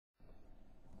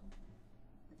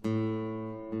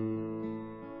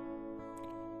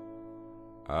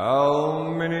How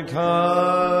many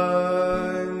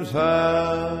times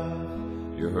have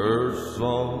you heard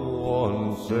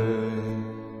someone say,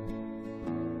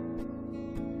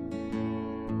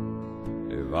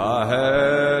 if I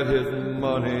had his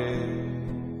money,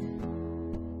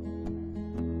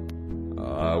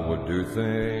 I would do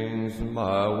things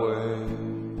my way?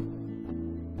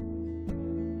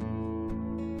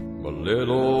 But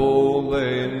little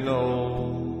they know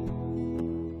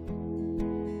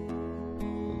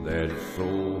that it's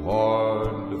so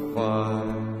hard to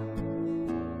find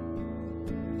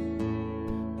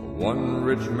one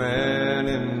rich man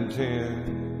in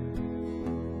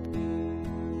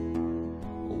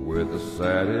 10 with a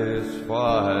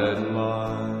satisfied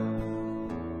mind.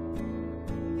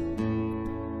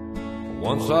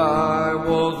 Once I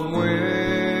was winning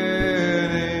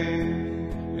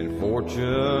in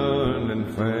fortune and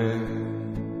fame,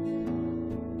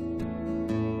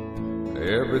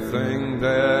 everything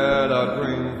that I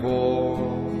dreamed for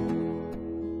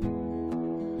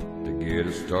to get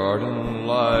a start in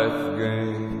life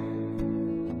game.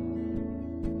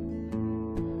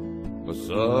 But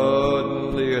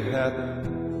suddenly it happened,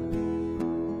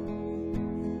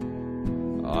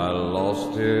 I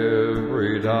lost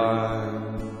every dime.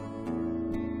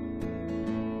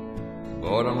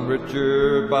 But I'm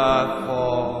richer by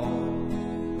far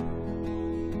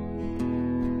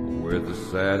with a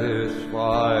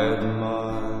satisfied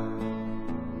mind.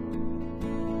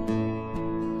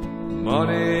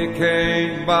 Money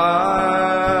can't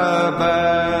buy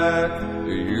back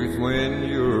the youth when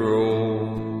you're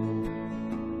old,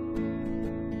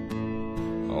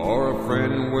 or a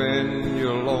friend when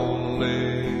you're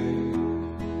lonely,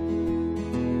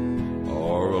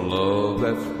 or a love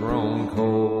that's grown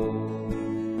cold.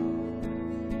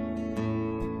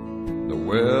 The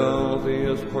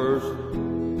wealthiest person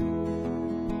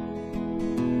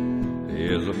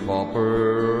is a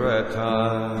pauper at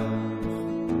times,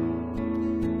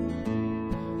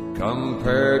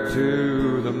 compared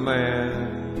to the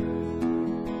man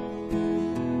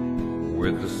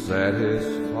with the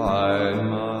satisfied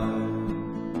mind.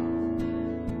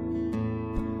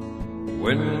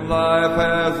 When life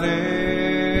has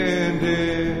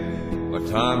ended, my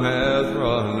time has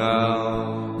run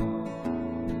out,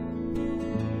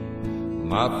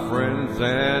 my friends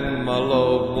and my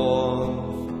loved ones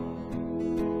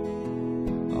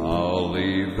I'll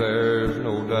leave, there's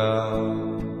no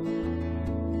doubt.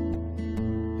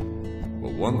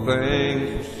 But one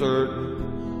thing's for certain,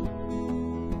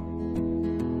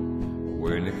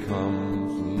 when it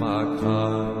comes my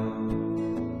time,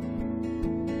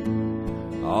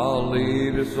 I'll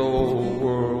leave this old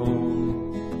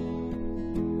world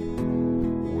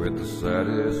with a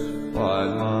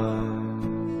satisfied mind.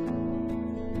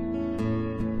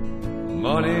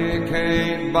 Money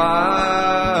can't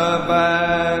buy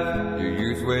back your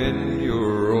youth when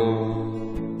you're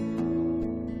old,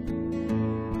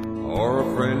 or a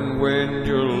friend when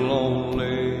you're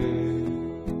lonely,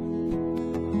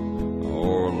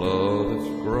 or a love that's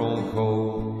grown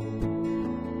cold.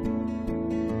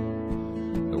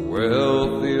 The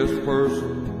wealthiest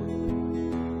person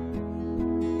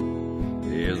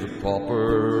is a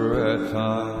pauper at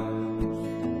times,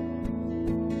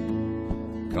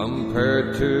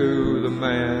 compared to the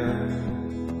man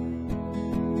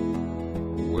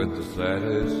with the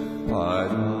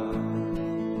satisfied mind.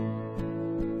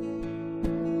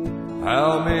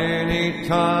 How many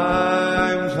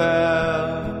times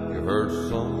have you heard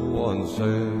someone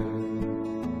say,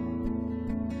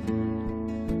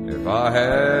 if I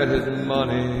had his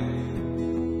money,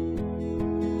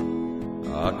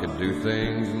 I could do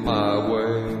things my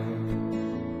way?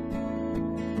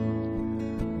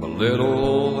 But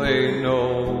little they know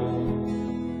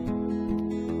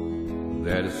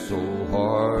that it's so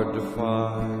hard to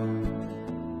find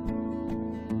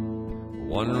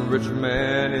one rich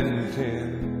man in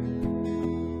 10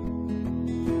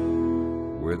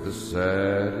 with a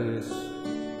satisfied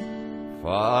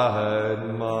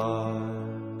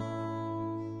mind.